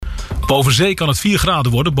Boven zee kan het 4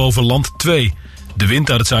 graden worden, boven land 2. De wind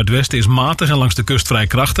uit het zuidwesten is matig en langs de kust vrij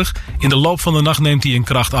krachtig. In de loop van de nacht neemt hij in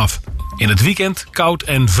kracht af. In het weekend koud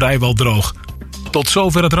en vrijwel droog. Tot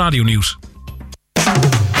zover het radionieuws.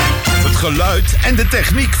 Het geluid en de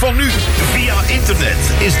techniek van nu. Via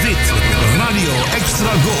internet is dit Radio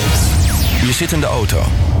Extra Gold. Je zit in de auto.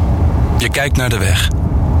 Je kijkt naar de weg.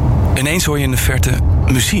 Ineens hoor je in de verte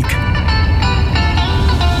muziek.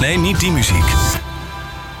 Nee, niet die muziek.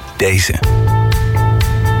 Deze.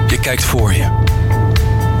 Je kijkt voor je.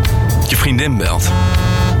 Je vriendin belt.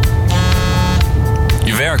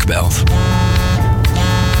 Je werk belt.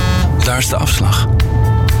 Daar is de afslag.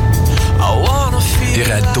 Je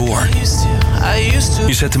rijdt door.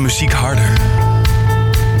 Je zet de muziek harder.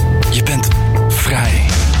 Je bent vrij.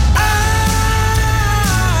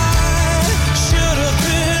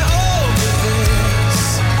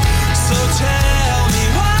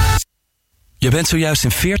 Je bent zojuist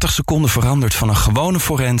in 40 seconden veranderd van een gewone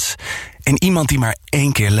forens in iemand die maar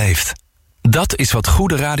 1 keer leeft. Dat is wat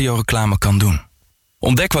goede radioreclame kan doen.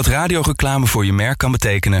 Ontdek wat radioreclame voor je merk kan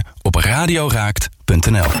betekenen op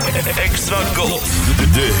radioraakt.nl. Extra Gold,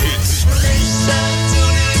 de hits.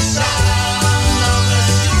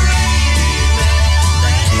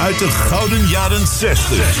 Uit de gouden jaren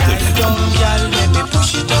 60.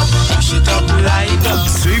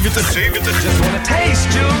 Tot 70.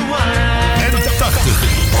 En 80.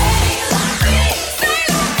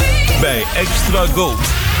 Bij Extra Gold.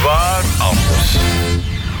 Waar anders?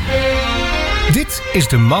 Dit is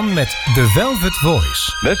de man met The Velvet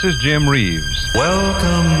Voice. This is Jim Reeves.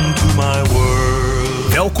 Welcome to my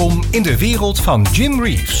world. Welkom in de wereld van Jim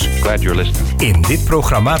Reeves. Glad you're listening. In dit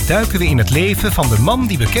programma duiken we in het leven van de man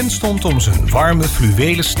die bekend stond om zijn warme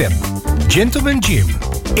fluwelen stem. Gentleman Jim.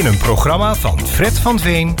 In een programma van Fred van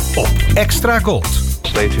Veen op Extra Gold.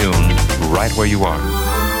 Stay tuned, right where you are.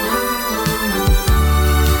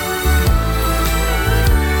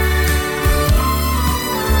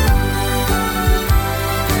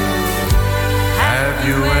 Have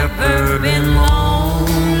you ever been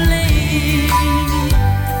lonely?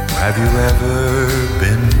 Have you ever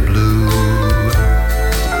been blue?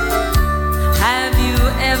 Have you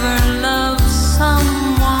ever loved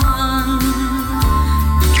someone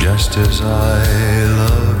Just as I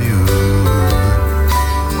love you?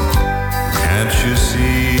 Can't you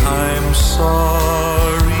see I'm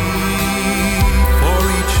sorry for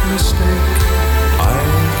each mistake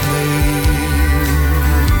I've made?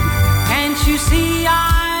 Can't you see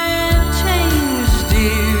I've changed,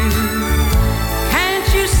 dear? Can't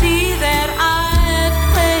you see that I've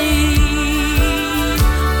played?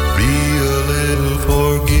 Be a little,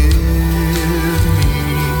 forgive me.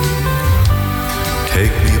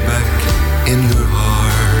 Take me back in your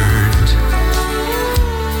heart.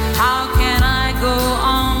 How can I go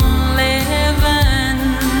on living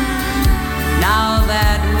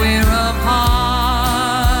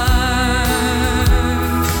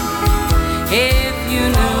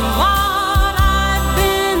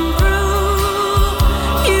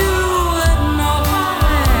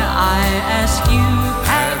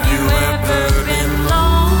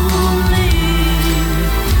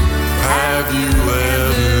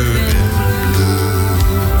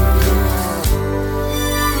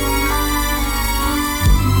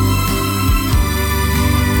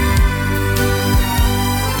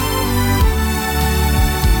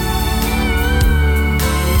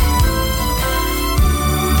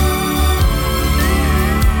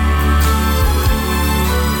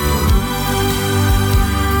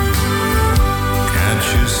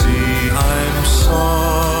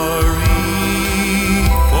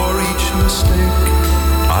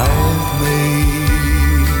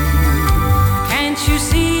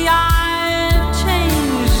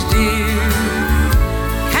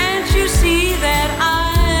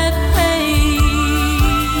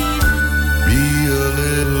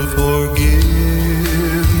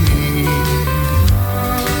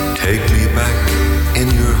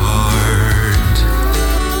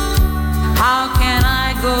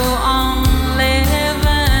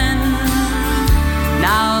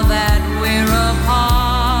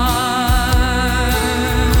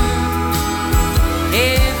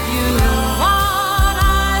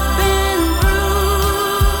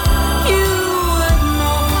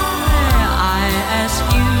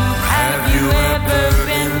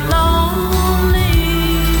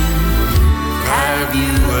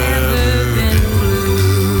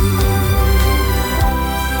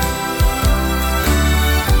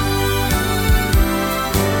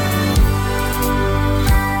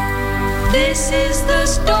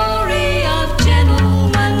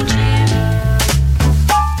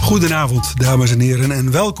Goedenavond, dames en heren,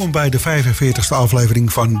 en welkom bij de 45e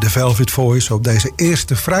aflevering van The Velvet Voice op deze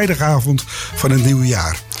eerste vrijdagavond van het nieuwe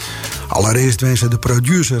jaar. Allereerst wensen de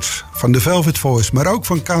producers van The Velvet Voice, maar ook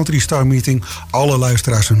van Country Star Meeting, alle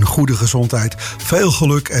luisteraars een goede gezondheid, veel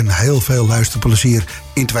geluk en heel veel luisterplezier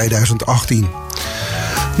in 2018.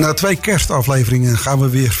 Na 2 kerstafleveringen gaan we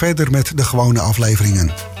weer verder met de gewone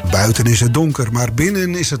afleveringen. Buiten is het donker, maar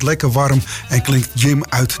binnen is het lekker warm en klinkt Jim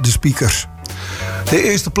uit de speakers. De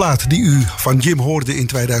eerste plaat die u van Jim hoorde in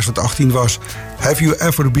 2018 was Have You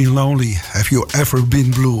Ever Been Lonely? Have You Ever Been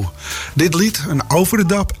Blue? Dit lied, een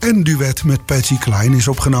overdub en duet met Patsy Cline, is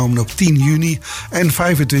opgenomen op 10 juni en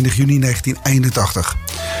 25 juni 1981.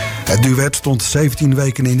 Het duet stond 17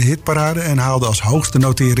 weken in de hitparade en haalde als hoogste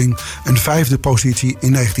notering een 5e positie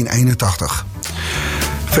in 1981.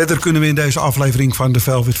 Verder kunnen we in deze aflevering van The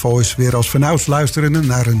Velvet Voice weer als vanouds luisteren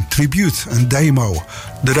naar een tribute, een demo,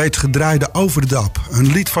 de reeds gedraaide overdub,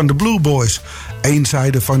 een lied van de Blue Boys, 1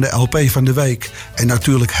 zijde van de LP van de week en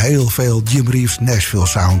natuurlijk heel veel Jim Reeves Nashville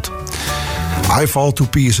Sound. I Fall to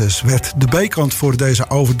Pieces werd de B-kant voor deze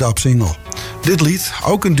overdub single. Dit lied,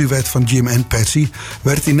 ook een duet van Jim en Patsy,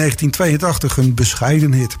 werd in 1982 een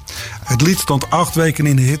bescheiden hit. Het lied stond 8 weken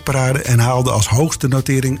in de hitparade en haalde als hoogste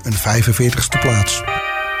notering een 45e plaats.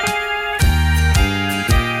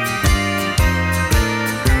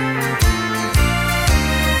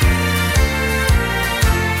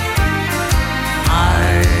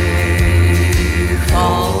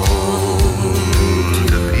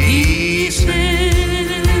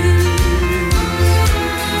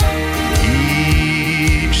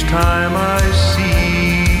 Time I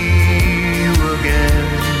see you again,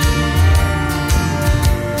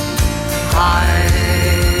 I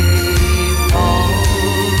fall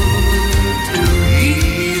to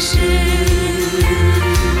pieces.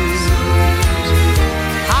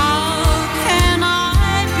 How can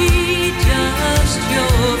I be just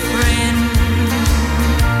your friend?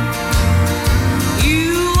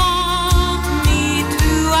 You want me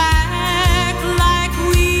to act like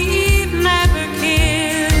we've never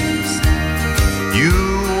kissed. You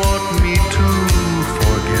want me to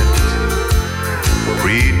forget,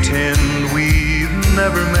 pretend we've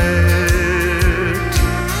never met.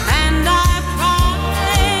 And I've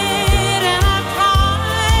tried,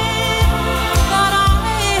 but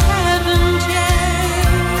I haven't yet.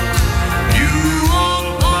 You walk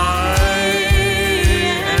by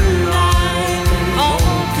And I fall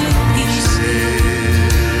to pieces.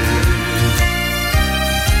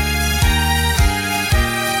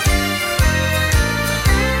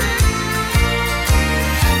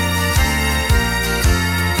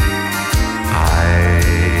 I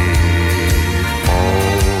fall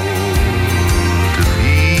to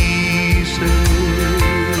pieces.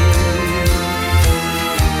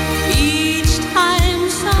 Each time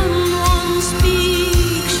someone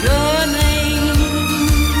speaks your name,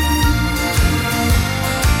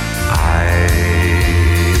 I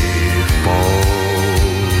fall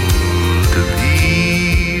to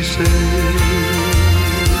pieces.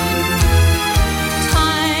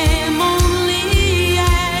 time only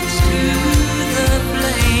adds to the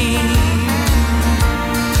flame.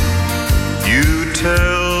 You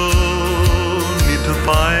tell me to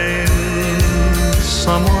find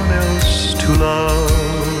someone else to love,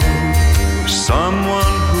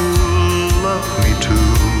 someone who'll love me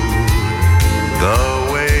too, the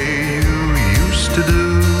way you used to do.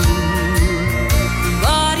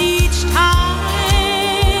 But each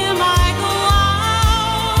time I go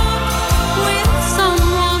out with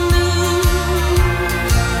someone new,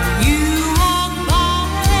 you walk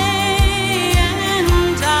by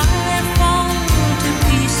and I fall to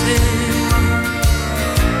pieces.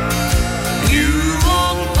 You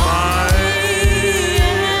walk by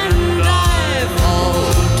and I fall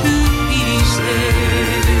to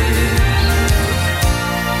pieces.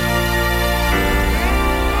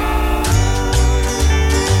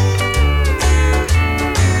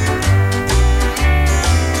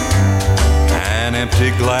 An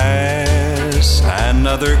empty glass,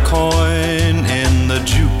 another coin in the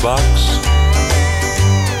jukebox.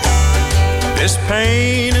 This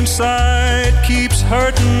pain inside keeps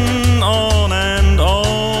hurting on and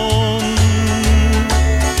on.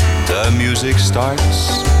 The music starts,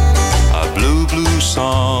 a blue, blue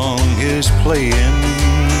song is playing.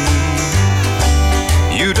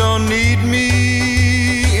 You don't need me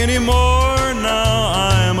anymore, now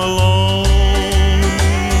I'm alone.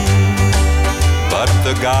 But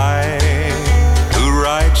the guy who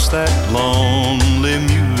writes that lonely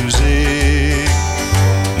music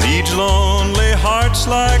needs lonely hearts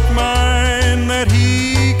like mine that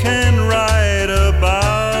he can write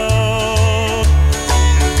about.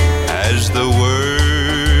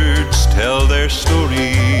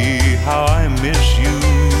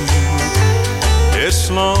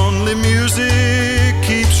 lonely music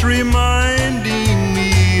keeps reminding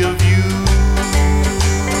me of you.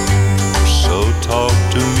 So talk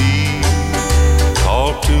to me,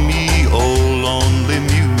 oh lonely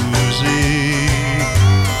music.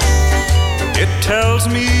 It tells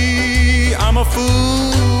me I'm a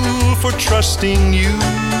fool for trusting you.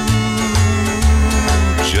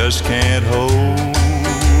 Just can't hold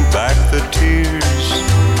back the tears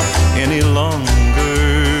any longer.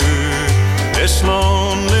 This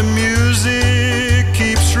lonely music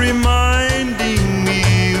keeps reminding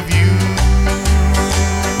me of you.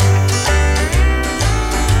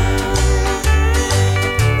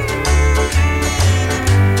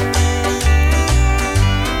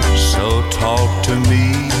 So talk to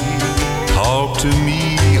me,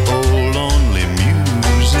 oh lonely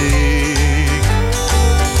music.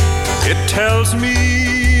 It tells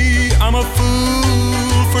me I'm a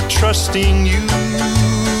fool for trusting you.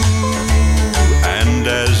 And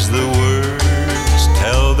as the words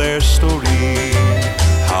tell their story,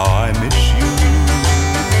 how I miss you.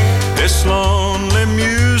 This lonely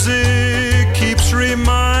music keeps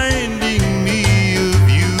reminding me of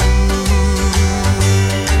you.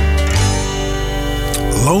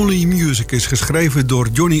 Lonely Music is geschreven door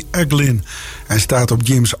Johnny Eglin en staat op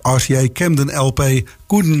Jim's R.C.A. Camden LP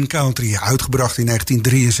Gooden Country, uitgebracht in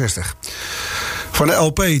 1963. Van de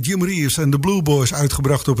LP Jim Reeves en de Blue Boys,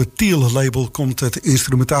 uitgebracht op het Teal-label, komt het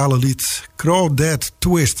instrumentale lied Crawdad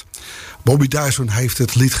Twist. Bobby Dyson heeft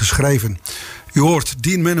het lied geschreven. U hoort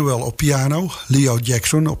Dean Manuel op piano, Leo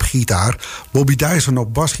Jackson op gitaar, Bobby Dyson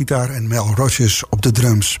op basgitaar en Mel Rogers op de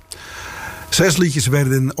drums. 6 liedjes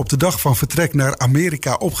werden op de dag van vertrek naar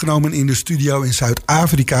Amerika opgenomen in de studio in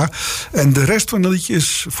Zuid-Afrika. En de rest van de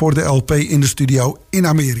liedjes voor de LP in de studio in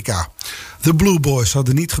Amerika. De Blue Boys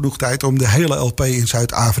hadden niet genoeg tijd om de hele LP in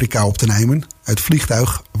Zuid-Afrika op te nemen. Het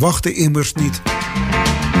vliegtuig wachtte immers niet.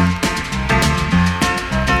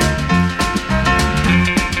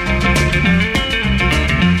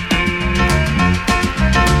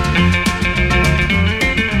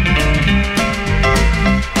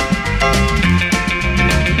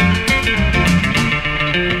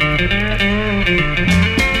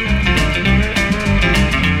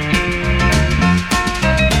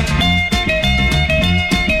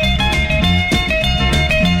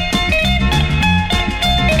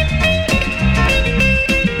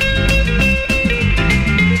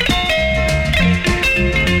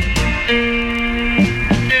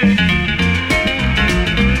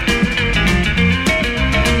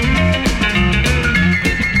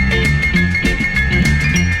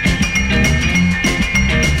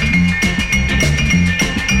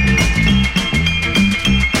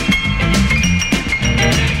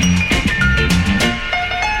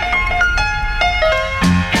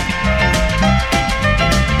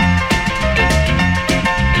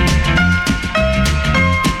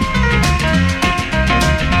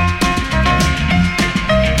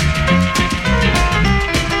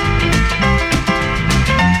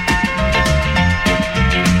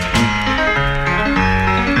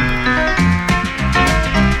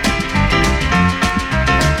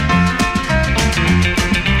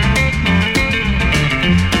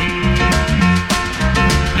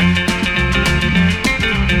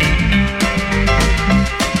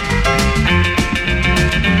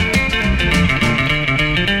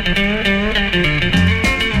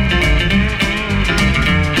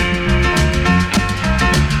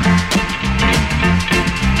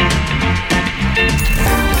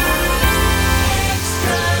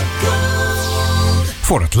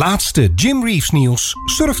 Voor het laatste Jim Reeves nieuws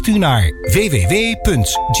surft u naar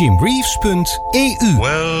www.jimreeves.eu.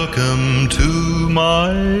 Welcome to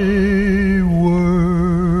my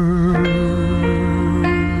world.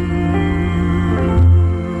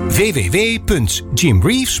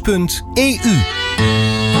 www.jimreeves.eu.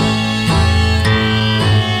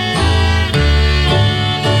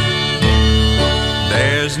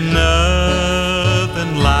 There's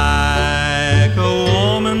nothing like a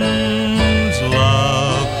woman's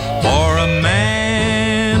love for a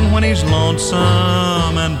man when he's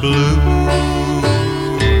lonesome and blue.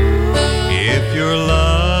 If you're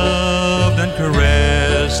loved and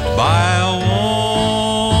caressed by a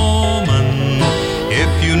woman,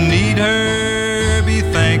 if you need her, be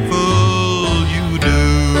thankful you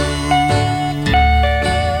do.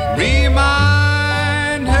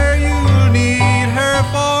 Remind her you'll need her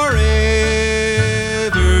forever.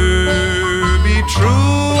 Be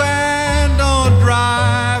true and don't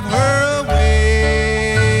drive her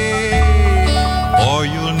away, or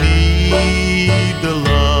you'll need the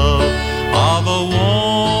love of a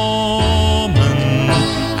woman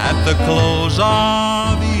at the close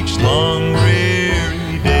of each long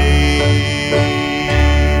dreary day.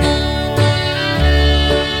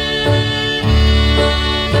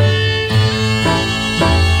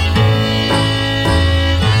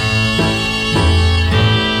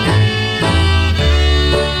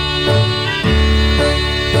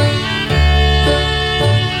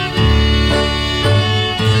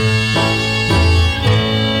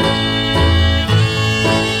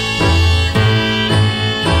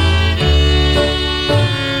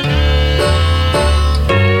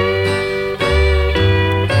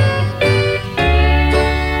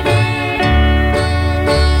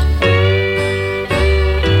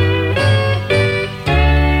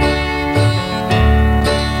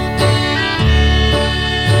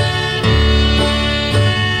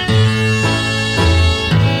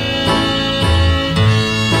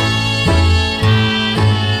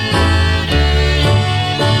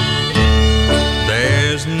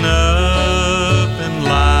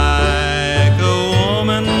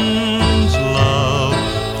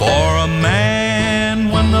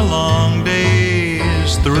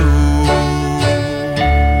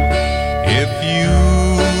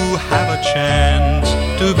 that chance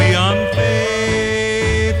to be unfaithful.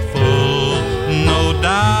 No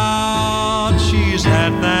doubt she's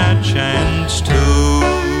had that chance too.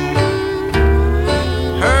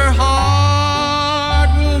 Her heart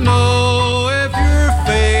will know if you're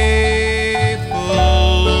faithful,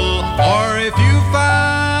 or if you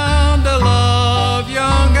found a love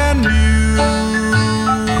young and new.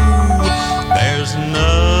 There's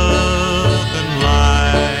nothing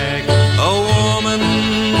like a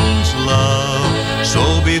woman's love,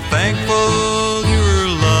 so be thankful you're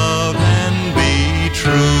loved and be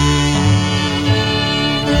true.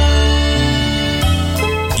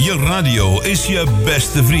 Je radio is je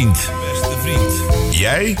beste vriend.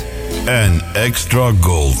 Jij en Extra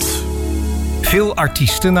Gold. Veel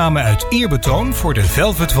artiesten namen uit eerbetoon voor de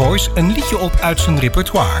Velvet Voice een liedje op uit zijn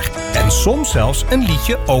repertoire. En soms zelfs een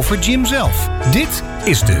liedje over Jim zelf. Dit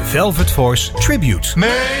is de Velvet Voice Tribute.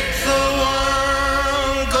 Make the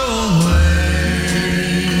world go away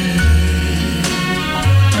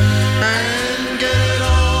and get it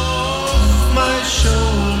off my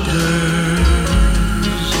shoulders.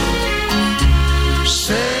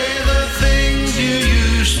 Say the things you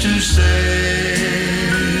used to say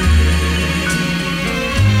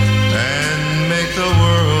and make the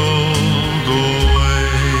world go away.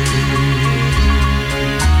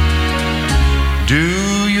 Do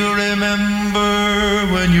you remember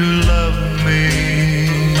when you loved me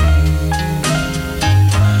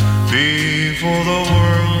before the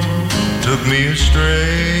world took me astray?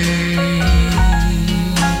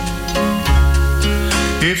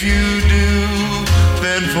 If you do,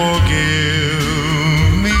 then forgive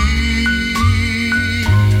me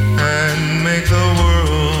and make the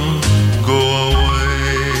world go away.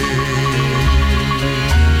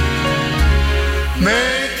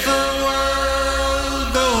 Make the world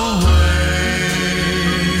go away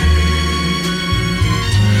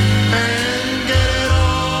and get it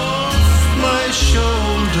off my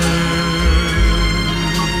shoulders.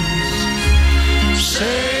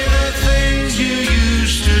 Say the things you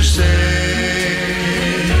used to say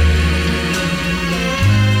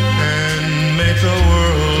and make the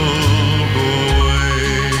world go away.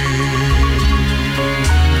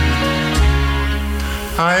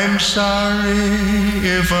 I'm sorry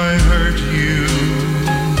if I hurt you.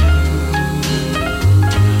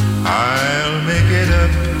 I'll make it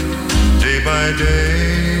up day by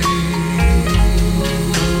day.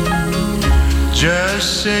 Just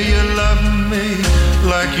say you love me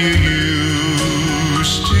like you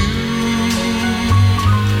used to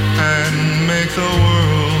and make the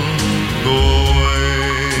world go away.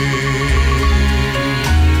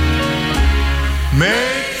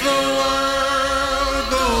 Make the world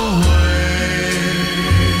go away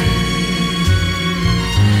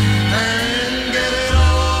and get it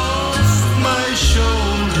off my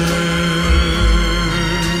shoulders.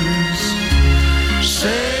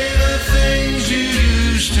 Say the things you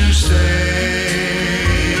used to say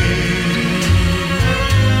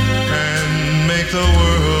and make the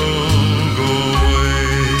world go away.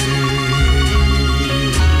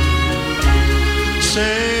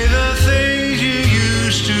 Say the things you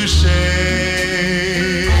used to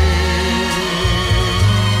say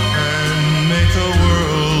and make the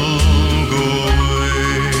world go away.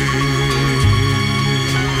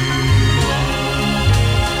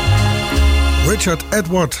 Richard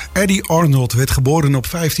Edward Eddie Arnold werd geboren op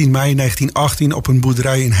 15 mei 1918 op een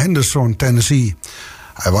boerderij in Henderson, Tennessee.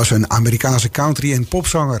 Hij was een Amerikaanse country- en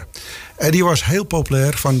popzanger. Eddie was heel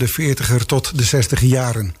populair van de 40er tot de 60er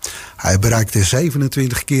jaren. Hij bereikte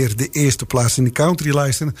 27 keer de eerste plaats in de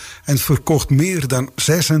countrylijsten en verkocht meer dan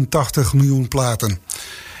 86 miljoen platen.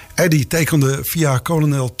 Eddie tekende via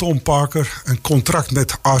kolonel Tom Parker een contract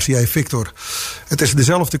met RCA Victor. Het is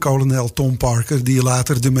dezelfde kolonel Tom Parker die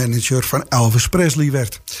later de manager van Elvis Presley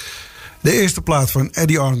werd. De eerste plaat van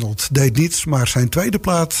Eddie Arnold deed niets, maar zijn tweede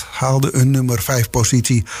plaat haalde een nummer 5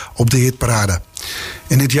 positie op de hitparade.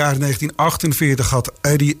 In het jaar 1948 had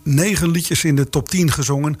Eddie 9 liedjes in de top 10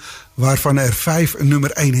 gezongen, waarvan er 5 een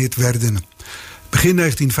nummer 1 hit werden. Begin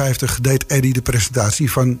 1950 deed Eddie de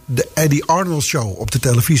presentatie van de Eddie Arnold Show op de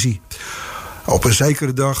televisie. Op een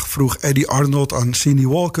zekere dag vroeg Eddie Arnold aan Cindy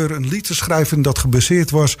Walker een lied te schrijven dat gebaseerd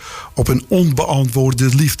was op een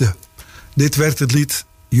onbeantwoorde liefde. Dit werd het lied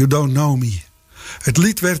You Don't Know Me. Het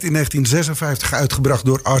lied werd in 1956 uitgebracht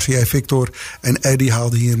door RCA Victor en Eddie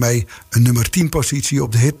haalde hiermee een nummer 10 positie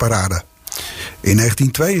op de hitparade. In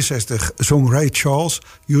 1962 zong Ray Charles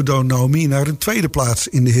You Don't Know Me naar een tweede plaats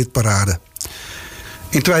in de hitparade.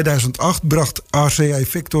 In 2008 bracht RCA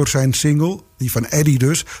Victor zijn single, die van Eddie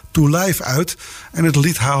dus, To Life uit en het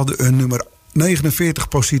lied haalde een nummer 49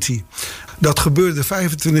 positie. Dat gebeurde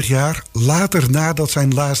 25 jaar later nadat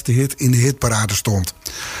zijn laatste hit in de hitparade stond.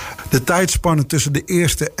 De tijdspanne tussen de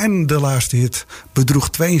eerste en de laatste hit bedroeg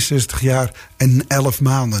 62 jaar en 11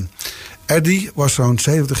 maanden. Eddie was zo'n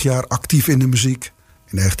 70 jaar actief in de muziek.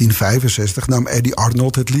 In 1965 nam Eddie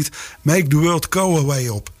Arnold het lied Make the World Go Away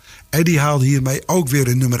op. Eddie haalde hiermee ook weer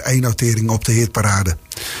een nummer 1 notering op de hitparade.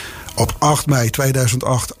 Op 8 mei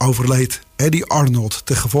 2008 overleed Eddie Arnold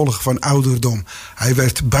ten gevolge van ouderdom. Hij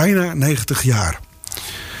werd bijna 90 jaar.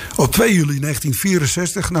 Op 2 juli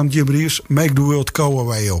 1964 nam Jim Reeves Make the World Go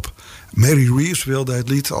Away op. Mary Reeves wilde het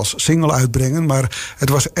lied als single uitbrengen, maar het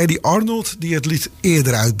was Eddie Arnold die het lied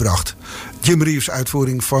eerder uitbracht. Jim Reeves'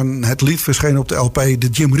 uitvoering van het lied verscheen op de LP The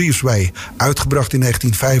Jim Reeves Way, uitgebracht in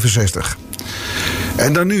 1965.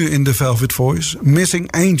 En dan nu in The Velvet Voice,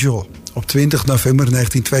 Missing Angel. Op 20 november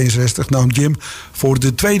 1962 nam Jim voor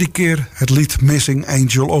de tweede keer het lied Missing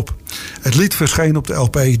Angel op. Het lied verscheen op de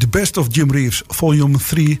LP The Best of Jim Reeves Volume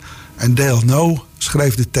 3 en Dale No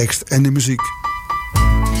schreef de tekst en de muziek.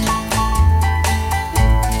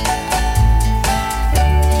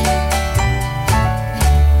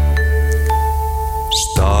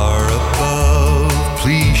 Star above,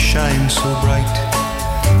 please shine so bright,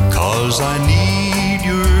 'cause I need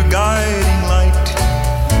your guiding light.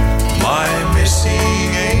 My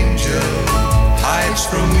missing angel hides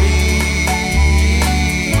from me.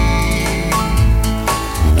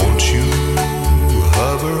 Won't you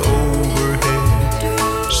hover overhead,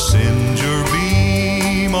 send your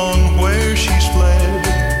beam on where she's fled.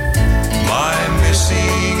 My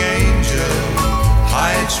missing angel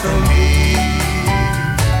hides from me.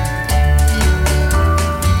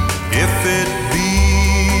 If it be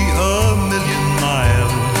a million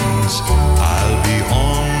miles, I'll be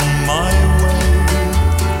on my way.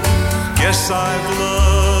 Guess I've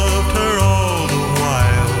loved her all the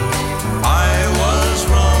while. I was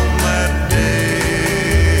wrong that day.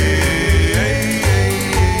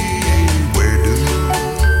 Where do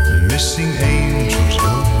missing angels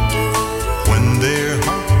go when their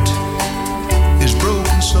heart is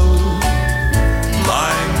broken so?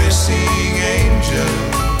 My missing angel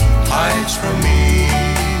hides from me.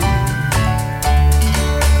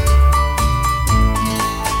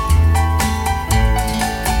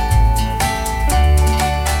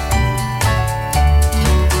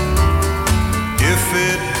 If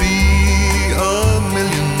it be a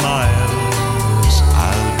million miles,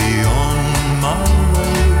 I'll be on my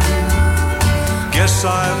way. Guess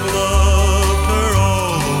I've loved her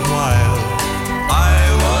all the while. I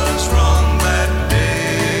was wrong that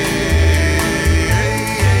day.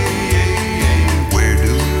 Where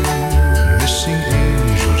do missing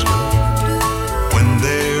angels go when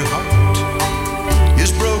their heart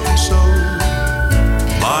is broken so?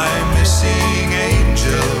 My missing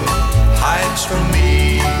angel hides from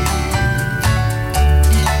me.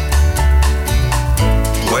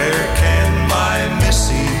 Where can my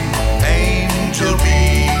missing angel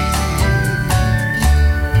be?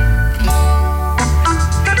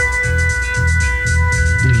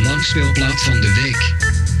 De langspeelplaat van de week.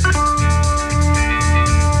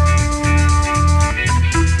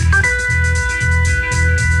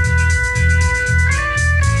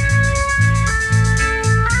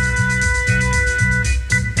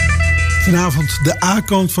 Vanavond de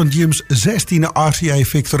A-kant van Jim's 16e RCA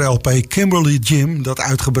Victor LP Kimberly Jim, dat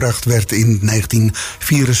uitgebracht werd in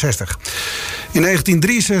 1964. In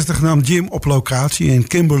 1963 nam Jim op locatie in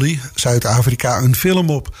Kimberley, Zuid-Afrika, een film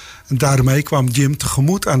op. En daarmee kwam Jim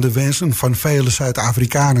tegemoet aan de wensen van vele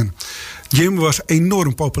Zuid-Afrikanen. Jim was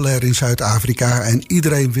enorm populair in Zuid-Afrika en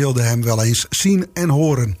iedereen wilde hem wel eens zien en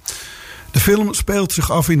horen. De film speelt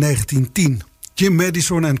zich af in 1910. Jim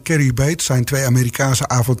Madison en Carrie Bates zijn 2 Amerikaanse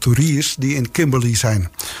avonturiers die in Kimberley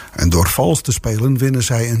zijn. En door vals te spelen winnen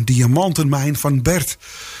zij een diamantenmijn van Bert.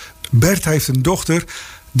 Bert heeft een dochter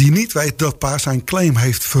die niet weet dat pa zijn claim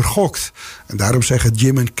heeft vergokt. En daarom zeggen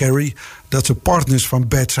Jim en Carrie dat ze partners van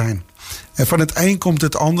Bert zijn. En van het een komt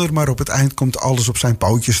het ander, maar op het eind komt alles op zijn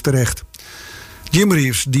pootjes terecht. Jim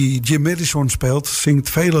Reeves, die Jim Madison speelt, zingt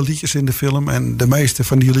vele liedjes in de film. En de meeste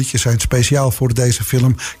van die liedjes zijn speciaal voor deze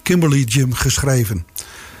film Kimberly Jim geschreven.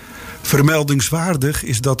 Vermeldingswaardig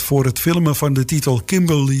is dat voor het filmen van de titel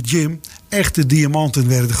Kimberly Jim echte diamanten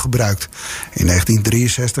werden gebruikt. In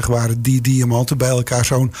 1963 waren die diamanten bij elkaar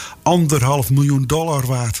zo'n $1,5 miljoen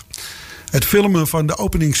waard. Het filmen van de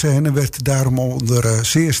openingsscène werd daarom onder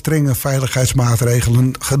zeer strenge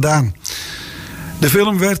veiligheidsmaatregelen gedaan. De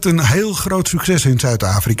film werd een heel groot succes in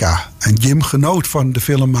Zuid-Afrika. En Jim genoot van de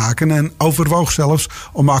film maken en overwoog zelfs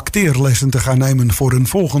om acteerlessen te gaan nemen voor een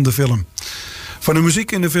volgende film. Van de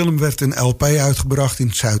muziek in de film werd een LP uitgebracht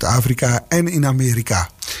in Zuid-Afrika en in Amerika.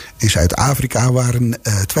 In Zuid-Afrika waren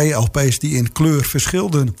 2 LP's die in kleur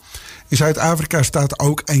verschilden. In Zuid-Afrika staat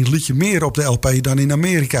ook 1 liedje meer op de LP dan in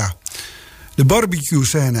Amerika. De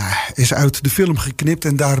barbecue-scène is uit de film geknipt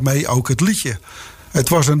en daarmee ook het liedje. Het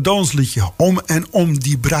was een dansliedje om en om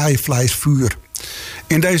die braaivleisvuur.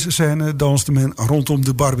 In deze scène danste men rondom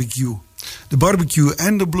de barbecue. De barbecue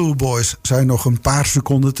en de Blue Boys zijn nog een paar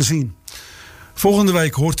seconden te zien. Volgende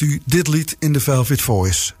week hoort u dit lied in de Velvet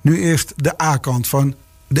Voice. Nu eerst de A-kant van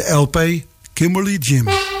de LP Kimberly Jim.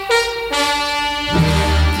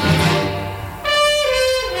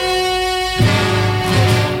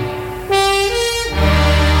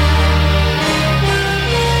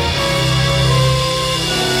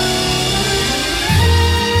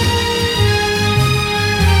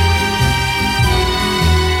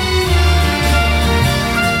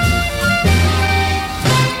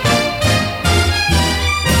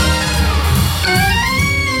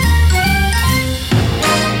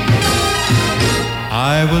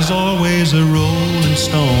 I was always a rolling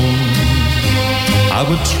stone. I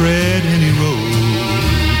would tread any road.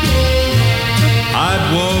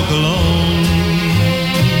 I'd walk alone,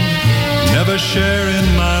 never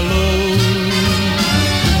sharing my load.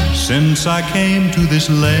 Since I came to this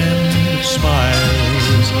land of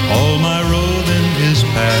smiles, all my roving is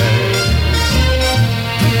past.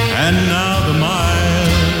 And now the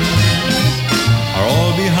miles are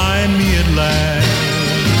all behind me at last.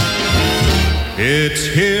 It's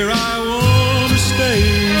here I want to stay,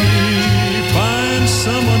 find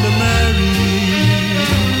someone to marry.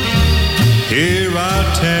 Here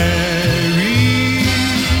I'll tarry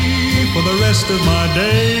for the rest of my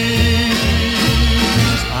days.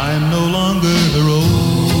 I'm no longer the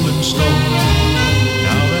rolling stone,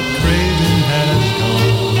 now that craving has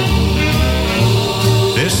gone.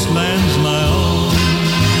 This land's my own,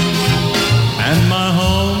 and my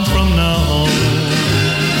home from now on.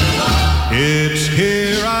 It's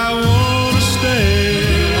here I want to stay,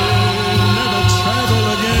 never travel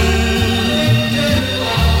again.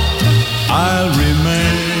 I'll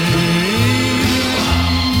remain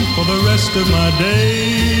for the rest of my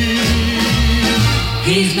days.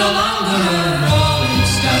 He's no longer a rolling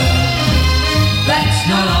stone, that's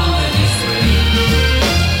no longer his free.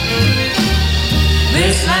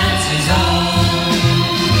 This land's his own,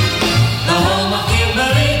 the home of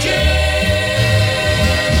Kimberly Jim.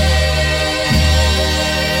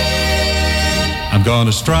 I'm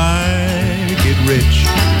gonna strike it rich.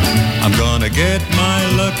 I'm gonna get my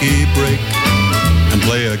lucky break and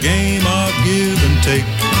play a game of give and take.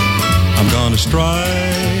 I'm gonna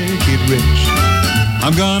strike it rich.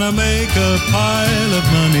 I'm gonna make a pile of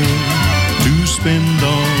money to spend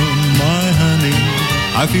on my honey.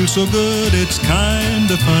 I feel so good, it's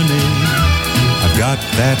kinda funny. I've got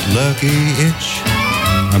that lucky itch.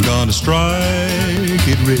 I'm gonna strike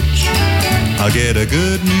it rich. I'll get a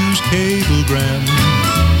good news cablegram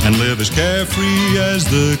and live as carefree as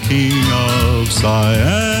the king of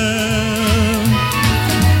Siam.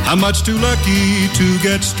 I'm much too lucky to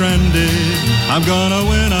get stranded. I'm gonna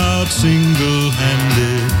win out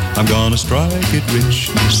single-handed. I'm gonna strike it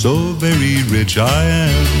rich, so very rich I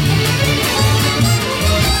am.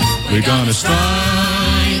 We're gonna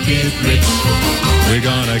strike it rich. We're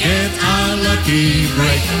gonna get our lucky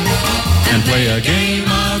break and play a game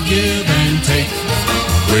of give and take.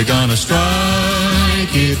 We're gonna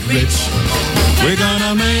strike it rich. We're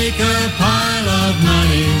gonna make a pile of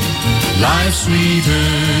money. Life's sweeter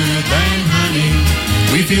than honey.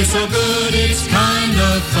 We feel so good, it's kind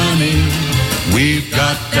of funny. We've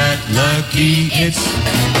got that lucky itch.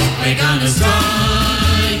 We're gonna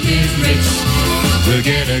strike it rich. We'll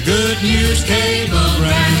get a good news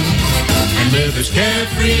cablegram and live as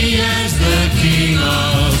carefree as the king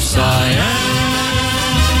of Siam.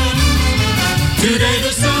 Today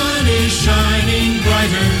the sun is shining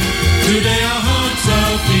brighter. Today our hearts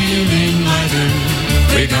are feeling lighter.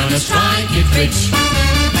 We're gonna strike it rich.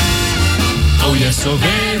 Oh yes, so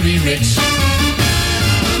very rich.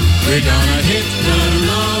 We're gonna hit the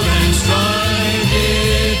road and strike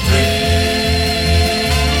it rich.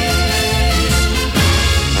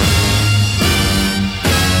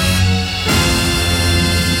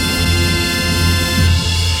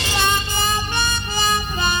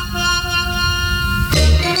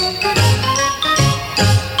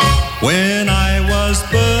 When I was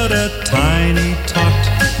but a tiny tot,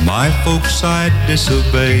 my folks I'd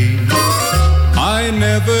disobey. I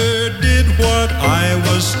never did what I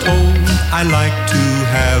was told. I like to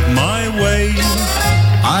have my way.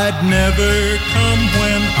 I'd never come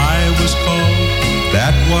when I was called.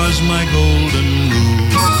 That was my golden rule.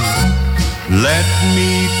 Let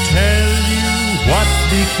me tell you what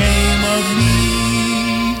became of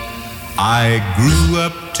me. I grew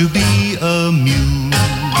up to be a mule.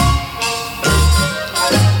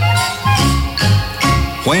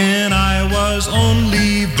 When I was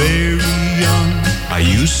only very young, I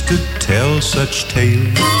used to tell such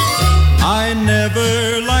tales. I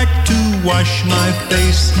never liked to wash my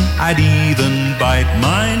face, I'd even bite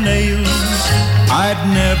my nails. I'd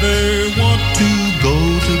never want to go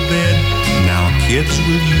to bed. Now kids,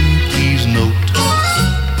 will you please note?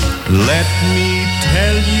 Let me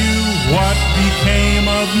tell you what became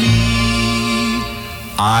of me.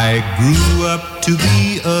 I grew up to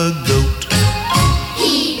be a goat.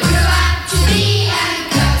 He grew up to be a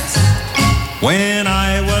goat. When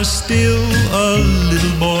I was still a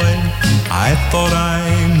little boy, I thought I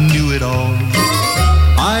knew it all.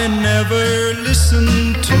 I never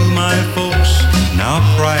listened to my folks. Now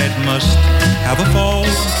pride must have a fall.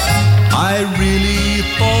 I really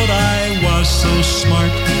thought I was so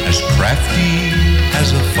smart, as crafty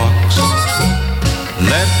as a fox.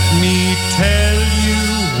 Let me tell you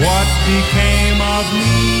what became of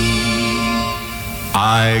me.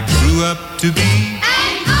 I grew up to be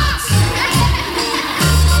An ox.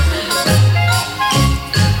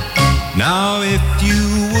 Now if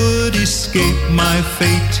you would escape my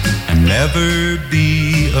fate and never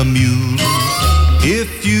be a mule,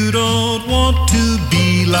 if you don't want to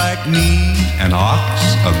be like me, an ox,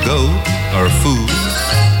 a goat, or a fool,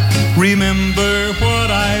 remember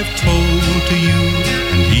what I've told to you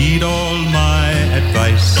and heed all my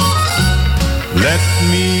advice. Let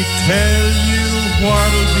me tell you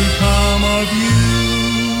what'll become of you.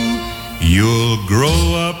 You'll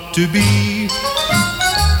grow up to be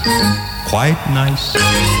quite nice.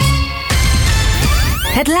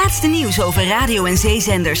 Het laatste nieuws over radio- en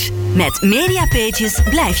zeezenders. Met Mediapages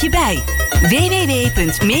blijf je bij.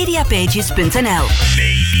 www.mediapages.nl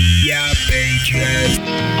Mediapages.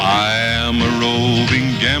 I am a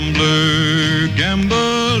roving gambler,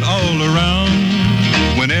 gambled all around.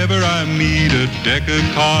 Whenever I meet a deck of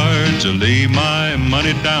cards, I lay my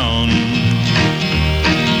money down.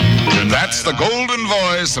 That's the golden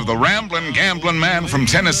voice of the ramblin', gamblin' man from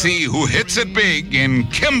Tennessee who hits it big in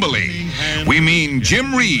Kimberly. We mean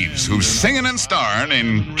Jim Reeves, who's singing and starring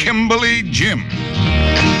in Kimberly Jim.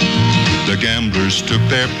 The gamblers took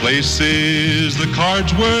their places, the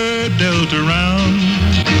cards were dealt around.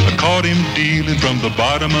 I caught him dealing from the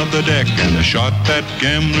bottom of the deck, and I shot that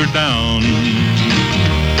gambler down.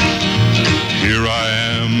 Here I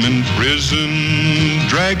am in prison,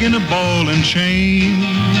 dragging a ball and chain.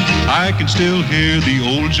 I can still hear the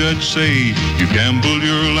old judge say, you gambled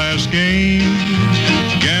your last game,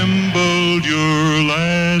 gambled your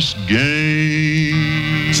last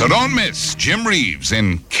game. So don't miss Jim Reeves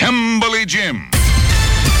in Kimberly Jim.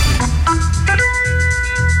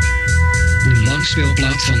 De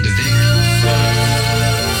langspeelplaat van de week.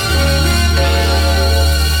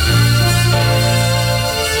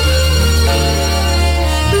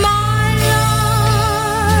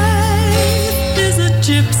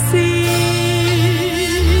 Gypsy,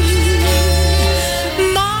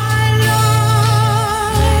 my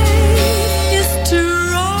life is to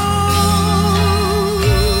roam.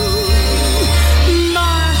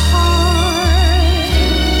 My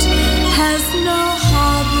heart has no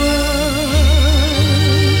harbor.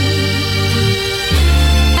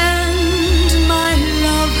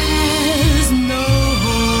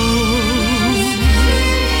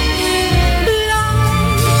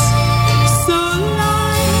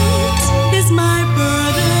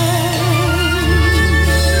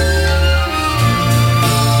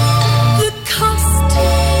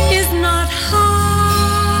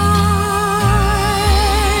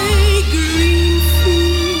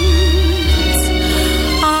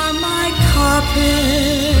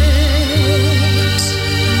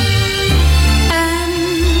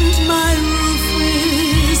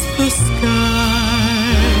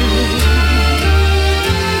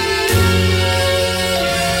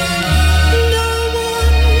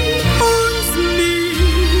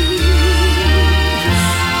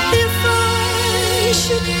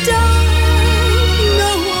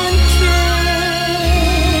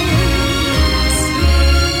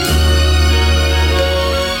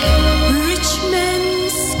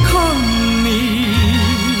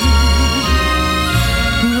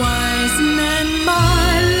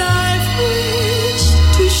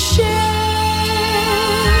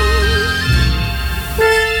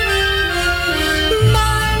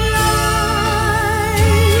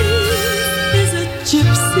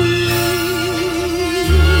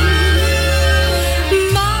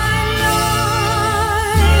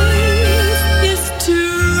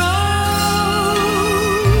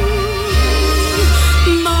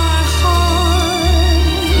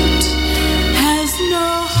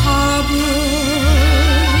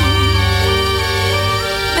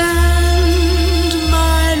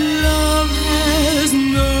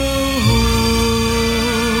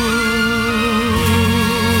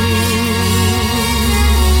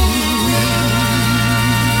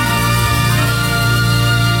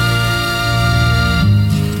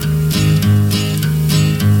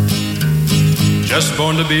 Just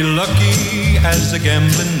born to be lucky as a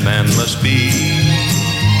gambling man must be.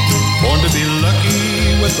 Born to be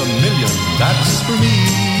lucky with $1 million, that's for me.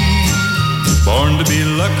 Born to be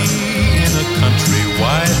lucky in a country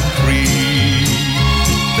wide and free.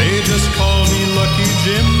 They just call me Lucky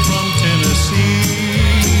Jim from Tennessee.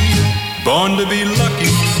 Born to be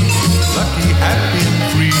lucky, lucky, happy and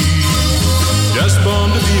free. Just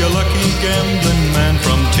born to be a lucky gambling man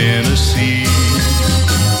from Tennessee.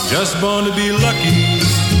 Just born to be lucky,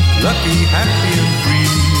 lucky, happy and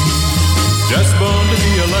free. Just born to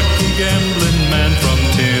be a lucky gambling man from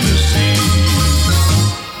Tennessee.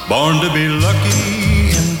 Born to be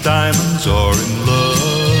lucky in diamonds or in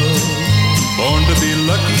love. Born to be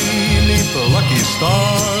lucky neath the lucky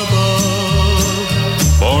star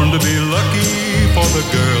above. Born to be lucky for the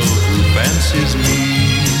girl who fancies me.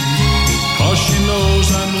 'Cause she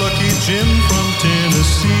knows I'm Lucky Jim from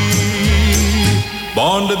Tennessee.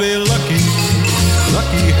 Born to be lucky,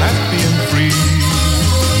 lucky, happy and free.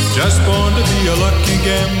 Just born to be a lucky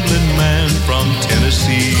gambling man from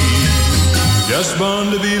Tennessee. Just born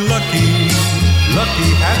to be lucky, lucky,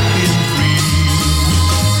 happy and free.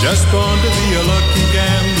 Just born to be a lucky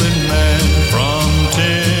gambling man from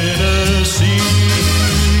Tennessee.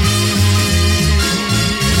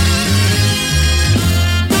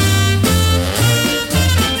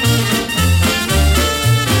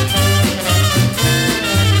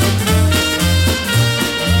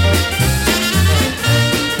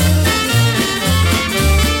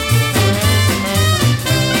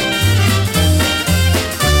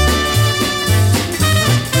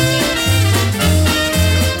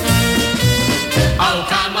 Oh,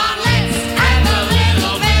 come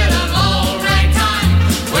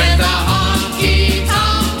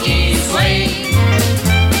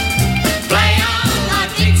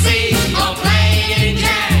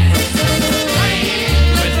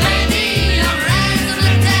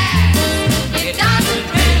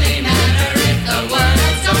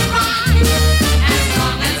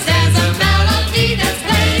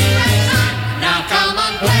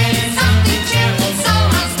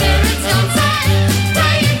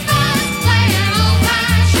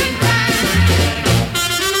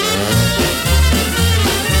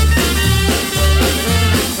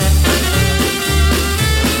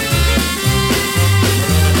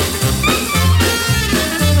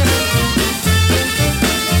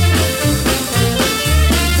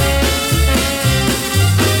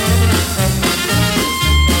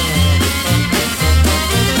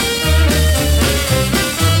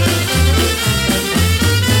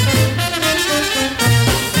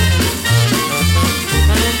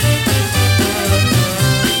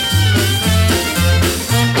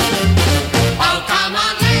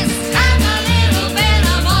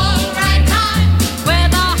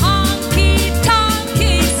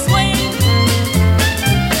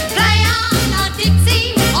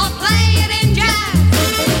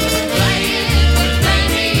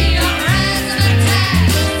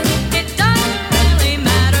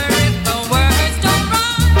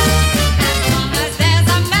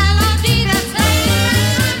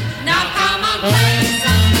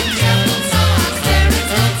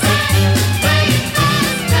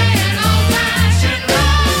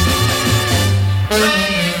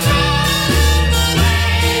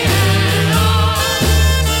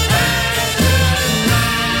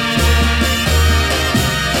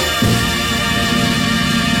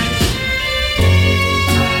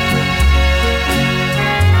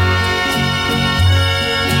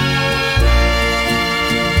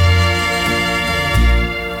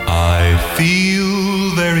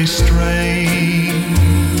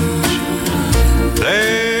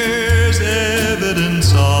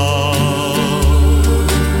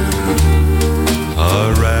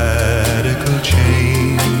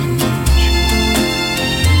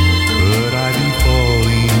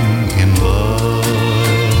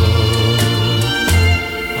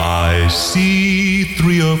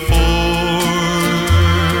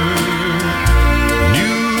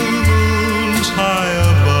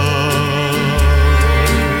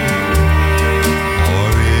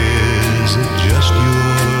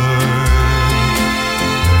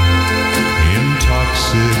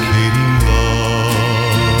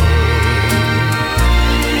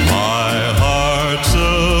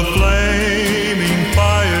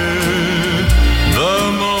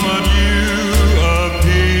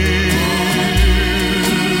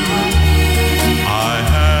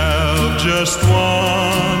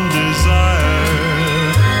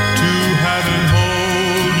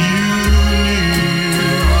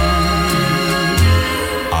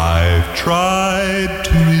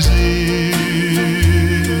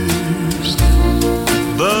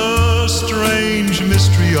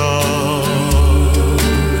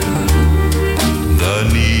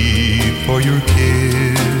for your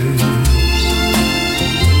kiss.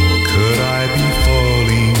 Could I be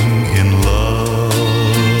falling in love?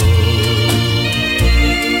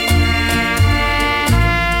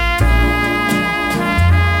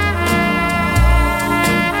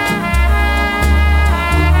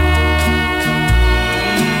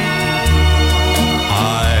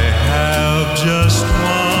 I have just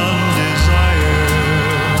one desire,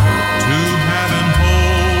 to have and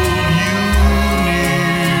hold you near.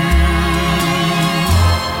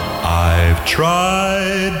 I've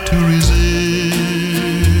tried to resist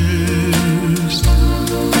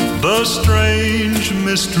the strange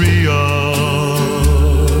mystery of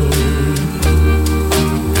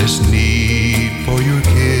this need for your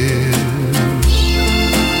kiss.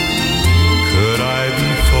 Could I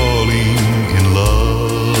be falling in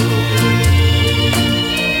love?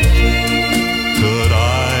 Could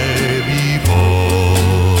I be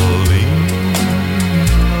falling in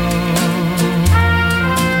love?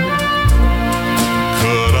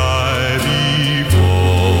 Could I be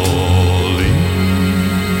falling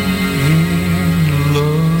in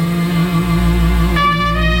love?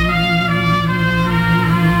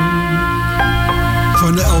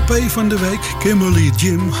 Van de LP van de week, Kimberly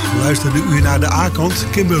Jim, luisterde u naar de A-kant.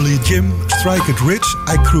 Kimberly Jim, Strike It Rich,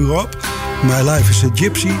 I Grew Up, My Life is a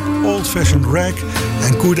Gypsy, Old Fashioned Rag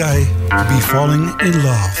en Could I Be Falling in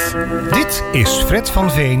Love. Dit is Fred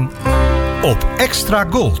van Veen op Extra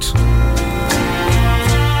Gold.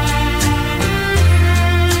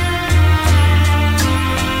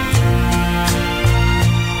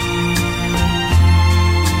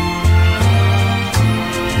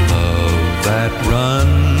 Love that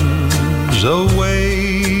runs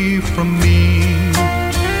away from me,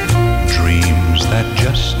 dreams that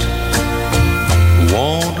just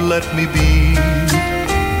won't let me be,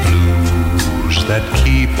 blues that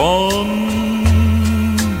keep on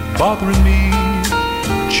bothering me,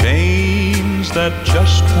 chains that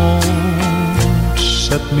just won't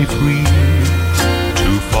set me free,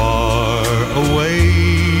 too far away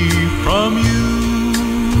from you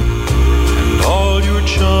and all your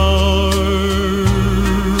charms,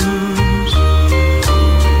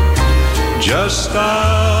 just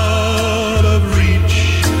out of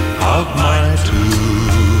reach of my two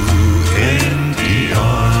empty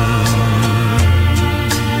arms.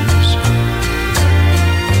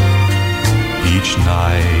 Each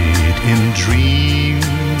night in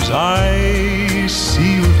dreams I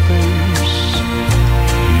see your face,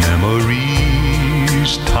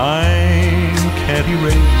 memories time can't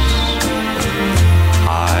erase.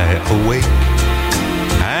 I awake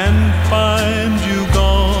and find you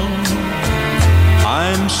gone.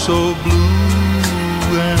 I'm so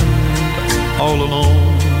blue and all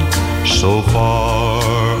alone, so far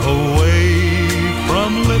away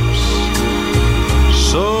from lips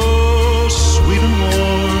so sweet and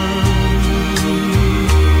warm,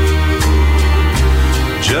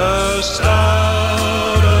 just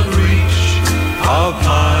out of reach of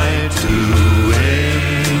my two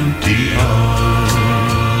empty arms.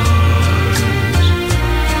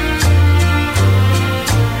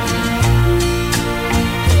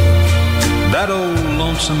 That old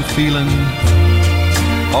lonesome feeling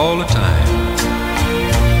all the time.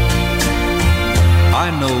 I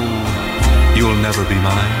know you'll never be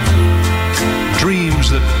mine. Dreams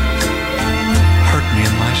that hurt me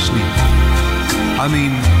in my sleep. I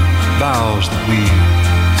mean, vows that we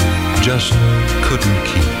just couldn't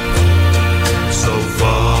keep. So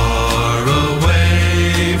far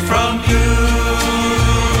away from you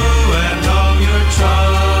and all your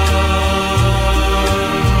charms,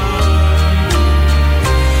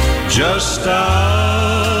 just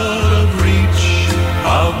out of reach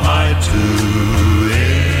of my two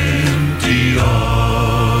empty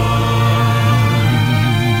arms.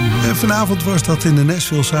 En vanavond was dat in de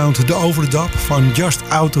Nashville Sound de overdub van Just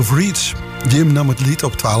Out of Reach. Jim nam het lied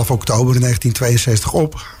op 12 oktober 1962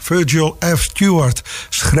 op. Virgil F. Stewart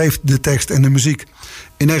schreef de tekst en de muziek.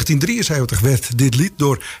 In 1973 werd dit lied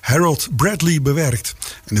door Harold Bradley bewerkt.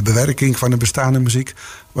 En de bewerking van de bestaande muziek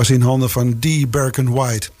was in handen van D. Berken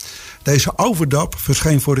White. Deze overdub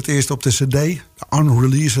verscheen voor het eerst op de CD, de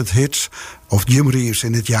Unreleased Hits of Jim Reeves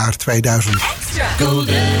in het jaar 2000.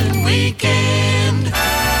 Golden Weekend.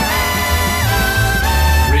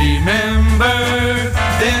 Remember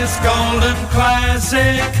this golden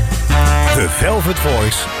classic. The Velvet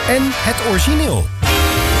Voice en het origineel.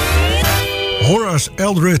 Horace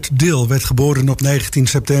Eldred Dill werd geboren op 19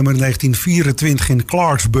 september 1924 in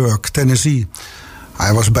Clarksburg, Tennessee.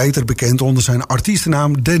 Hij was beter bekend onder zijn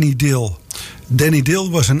artiestennaam Danny Dill. Danny Dill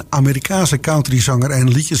was een Amerikaanse countryzanger en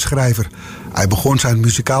liedjeschrijver. Hij begon zijn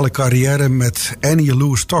muzikale carrière met Annie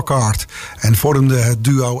Lou Stockhart en vormde het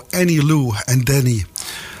duo Annie Lou en Danny.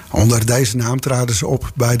 Onder deze naam traden ze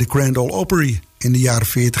op bij de Grand Ole Opry in de jaren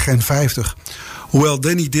 40 en 50. Hoewel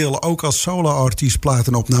Danny Dill ook als solo-artiest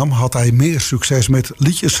platen opnam, had hij meer succes met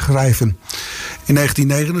liedjes schrijven. In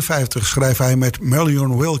 1959 schreef hij met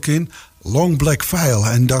Marion Wilkin Long Black Veil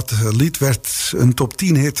en dat lied werd een top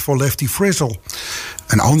 10 hit voor Lefty Frizzle.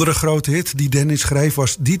 Een andere grote hit die Danny schreef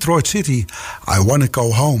was Detroit City, I Wanna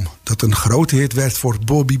Go Home, dat een grote hit werd voor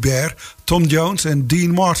Bobby Bare, Tom Jones en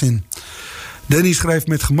Dean Martin. Danny schreef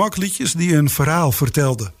met gemak liedjes die een verhaal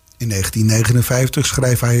vertelden. In 1959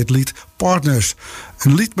 schreef hij het lied Partners,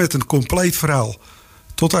 een lied met een compleet verhaal.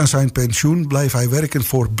 Tot aan zijn pensioen bleef hij werken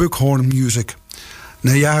voor Buckhorn Music.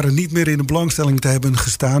 Na jaren niet meer in de belangstelling te hebben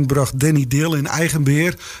gestaan, bracht Danny Dill in eigen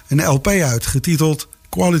beheer een LP uit, getiteld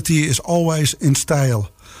Quality is Always in Style.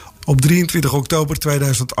 Op 23 oktober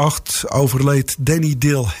 2008 overleed Danny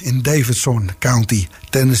Dill in Davidson County,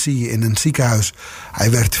 Tennessee, in een ziekenhuis.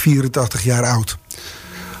 Hij werd 84 jaar oud.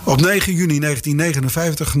 Op 9 juni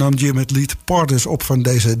 1959 nam Jim het lied Partners op van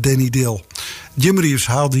deze Danny Dill. Jim Reeves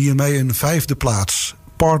haalde hiermee een 5e plaats.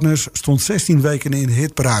 Partners stond 16 weken in de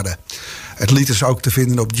hitparade. Het lied is ook te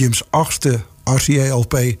vinden op Jim's 8e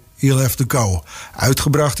RCA-LP He'll Have To Go,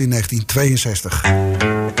 uitgebracht in 1962.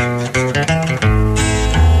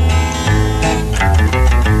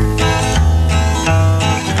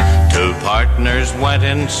 Two partners went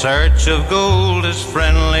in search of gold, as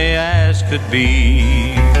friendly as could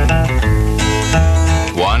be.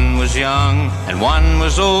 One was young and one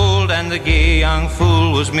was old, and the gay young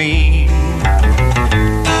fool was me.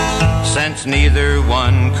 Since neither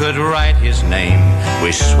one could write his name,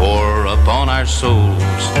 we swore upon our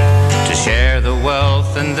souls to share the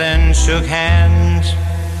wealth, and then shook hands,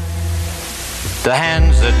 the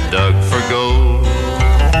hands that dug for gold.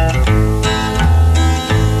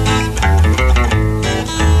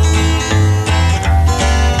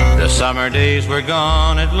 The summer days were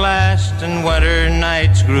gone at last, and winter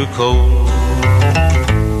nights grew cold.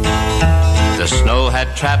 The snow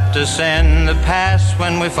had trapped us in the past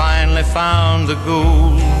when we finally found the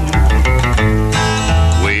gold.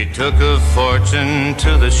 We took a fortune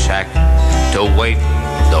to the shack to wait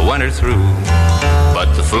the winter through,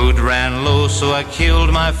 but the food ran low, so I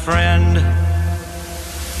killed my friend.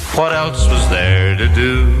 What else was there to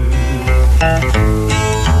do?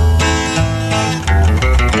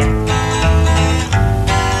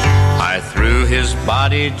 Threw his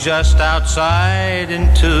body just outside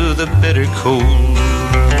into the bitter cold.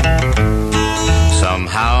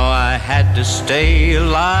 Somehow I had to stay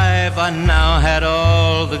alive, I now had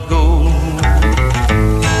all the gold.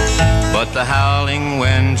 But the howling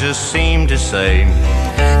wind just seemed to say,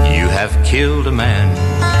 you have killed a man,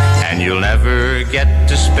 and you'll never get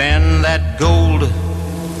to spend that gold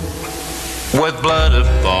with blood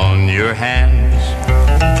upon your hands.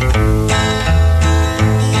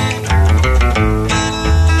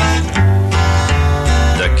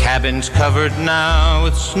 Cabins covered now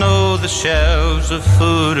with snow, the shelves of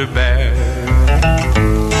food are bare,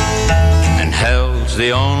 and hell's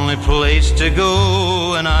the only place to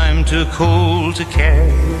go, and I'm too cold to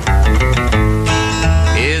care.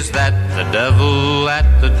 Is that the devil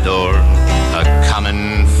at the door,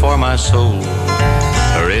 a-comin' for my soul,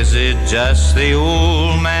 or is it just the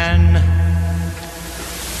old man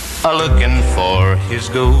a-looking for his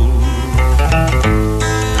gold?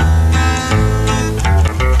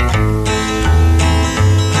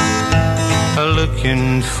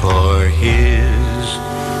 Looking for his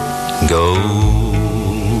gold.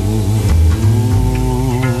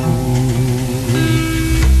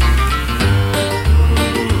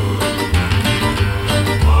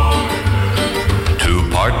 Two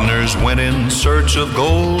partners went in search of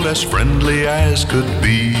gold, as friendly as could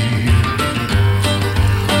be.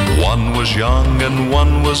 One was young and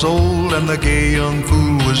one was old, and the gay young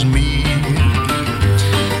fool was me.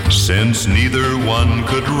 Since neither one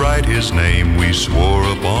could write his name, we swore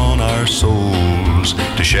upon our souls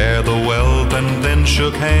to share the wealth, and then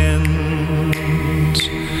shook hands,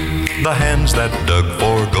 the hands that dug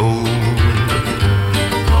for gold.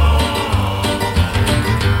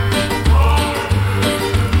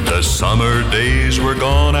 The summer days were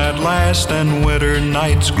gone at last, and winter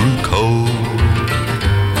nights grew cold.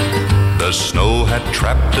 The snow had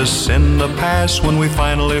trapped us in the past when we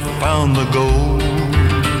finally found the gold.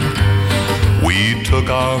 We took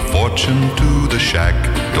our fortune to the shack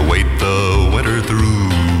to wait the winter through,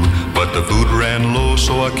 but the food ran low,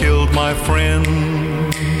 so I killed my friend.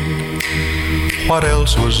 What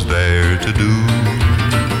else was there to do?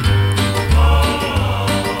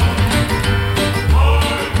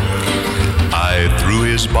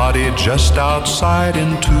 his body just outside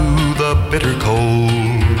into the bitter cold.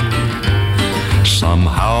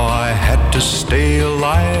 Somehow I had to stay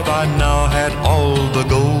alive, I now had all the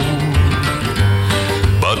gold.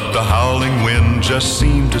 But the howling wind just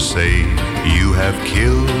seemed to say, you have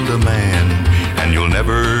killed a man, and you'll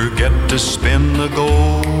never get to spin the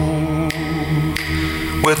gold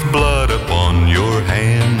with blood upon your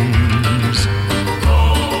hands.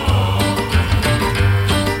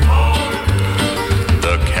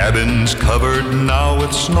 The cabin's covered now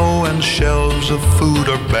with snow, and shelves of food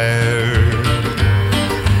are bare.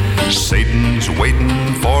 Satan's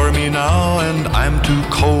waiting for me now, and I'm too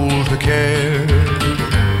cold to care.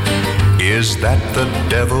 Is that the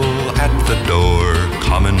devil at the door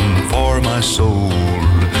coming for my soul?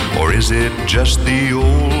 Or is it just the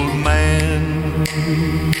old man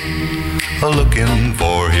looking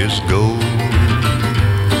for his gold?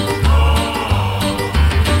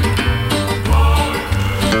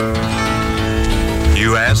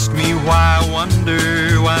 You ask me why I wonder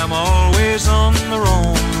why I'm always on the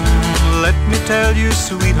roam. Let me tell you,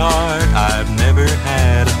 sweetheart, I've never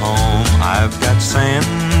had a home. I've got sand,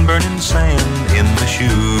 burning sand in my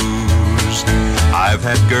shoes. I've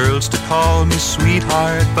had girls to call me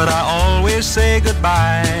sweetheart, but I always say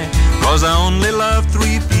goodbye, 'cause I only love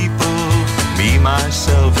 3 people, me,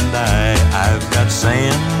 myself, and I. I've got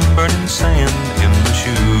sand, burning sand in my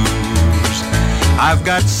shoes. I've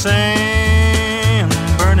got sand,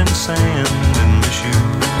 burning sand in my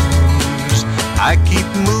shoes. I keep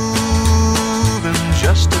moving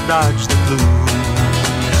just to dodge the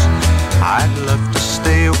blues. I'd love to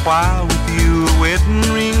stay a while with you, a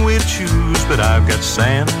wedding ring we'd choose, but I've got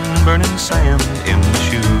sand, burning sand in my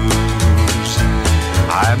shoes.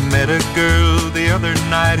 I met a girl the other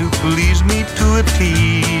night who pleased me to a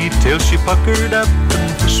T, till she puckered up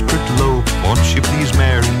and whispered low, won't you please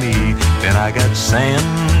marry me? Then I got sand,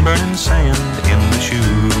 burning sand in my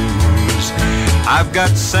shoes. I've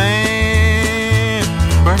got sand,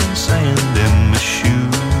 burning sand in my shoes.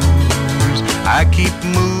 I keep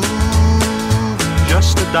moving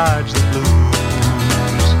just to dodge the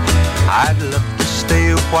blues. I'd love to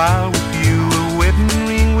stay a while with you, a wedding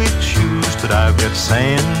ring we'd choose, but I've got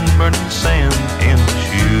sand, burning sand in my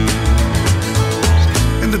shoes.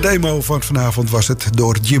 En de demo van vanavond was het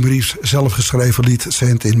door Jim Reeves zelf geschreven lied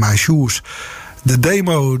Sand in My Shoes. De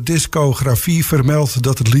demo-discografie vermeldt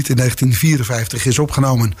dat het lied in 1954 is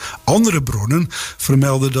opgenomen. Andere bronnen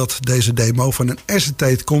vermelden dat deze demo van een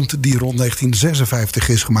acetate komt die rond 1956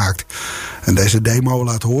 is gemaakt. En deze demo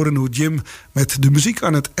laat horen hoe Jim met de muziek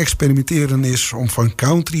aan het experimenteren is om van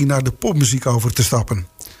country naar de popmuziek over te stappen.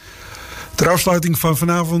 Ter afsluiting van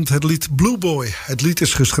vanavond het lied Blue Boy. Het lied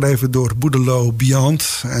is geschreven door Boudleaux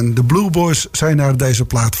Beyond en de Blue Boys zijn naar deze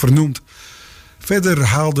plaat vernoemd. Verder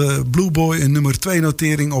haalde Blue Boy een nummer 2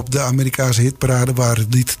 notering op de Amerikaanse hitparade waar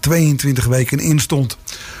het lied 22 weken in stond.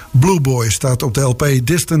 Blue Boy staat op de LP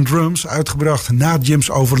Distant Drums, uitgebracht na Jim's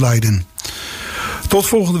overlijden. Tot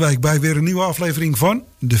volgende week bij weer een nieuwe aflevering van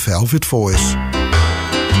The Velvet Voice.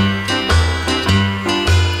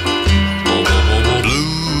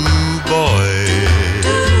 Blue boy,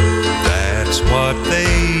 that's what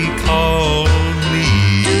they call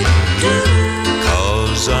me,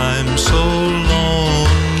 'cause I'm so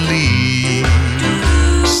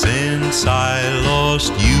I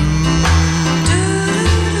lost you.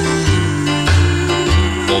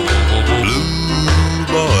 Blue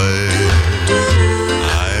boy,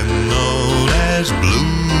 I'm known as Blue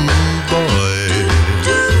boy.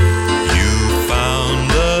 You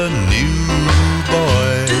found a new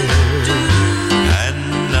boy, and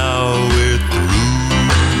now we're through.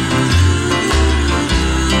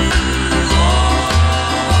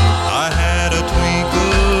 I had a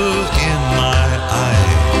twinkle in my eye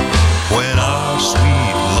when our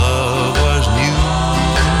sweet love was new.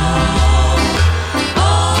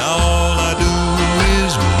 Now all I do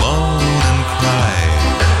is moan and cry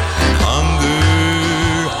and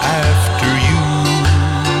hunger after you.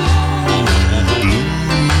 Blue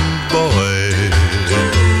boy,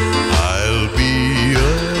 I'll be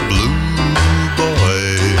a blue boy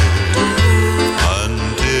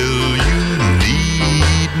until you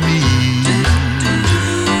need me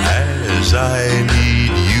as I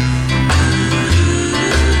need you.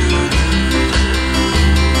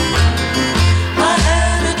 I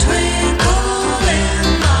had a twinkle in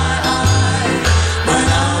my eye when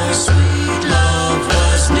our sweet love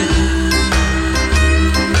was new.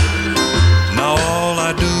 Now all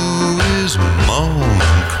I do is moan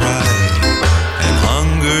and cry and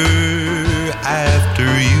hunger after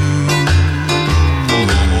you.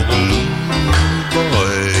 Blue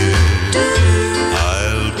boy,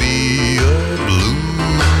 I'll be a blue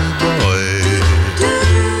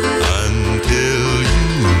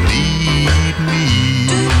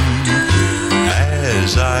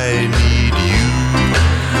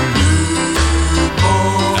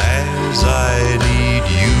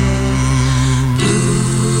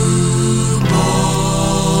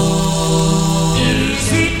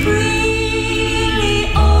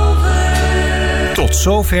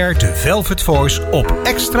zover de Velvet Voice op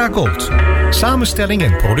Extra Gold. Samenstelling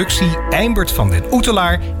en productie Eimbert van den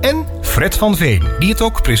Oetelaar en Fred van Veen, die het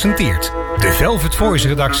ook presenteert. De Velvet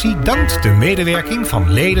Voice-redactie dankt de medewerking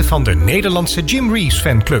van leden van de Nederlandse Jim Reeves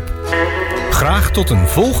fanclub. Graag tot een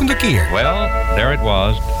volgende keer. Well, there it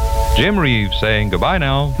was. Jim Reeves saying goodbye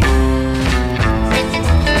now.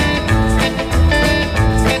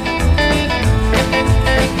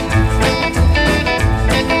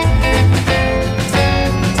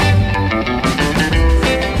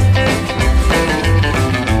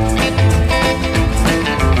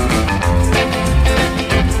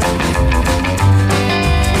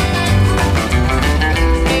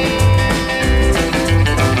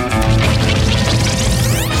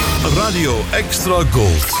 Radio Extra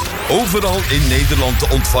Gold. Overal in Nederland te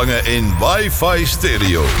ontvangen in wifi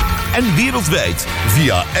stereo. En wereldwijd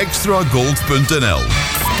via extragold.nl.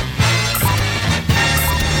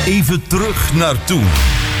 Even terug naar toen.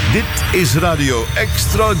 Dit is Radio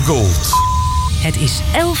Extra Gold. Het is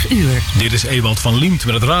 11 uur. Dit is Ewald van Liemt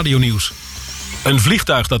met het radionieuws. Een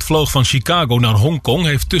vliegtuig dat vloog van Chicago naar Hongkong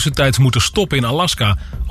heeft tussentijds moeten stoppen in Alaska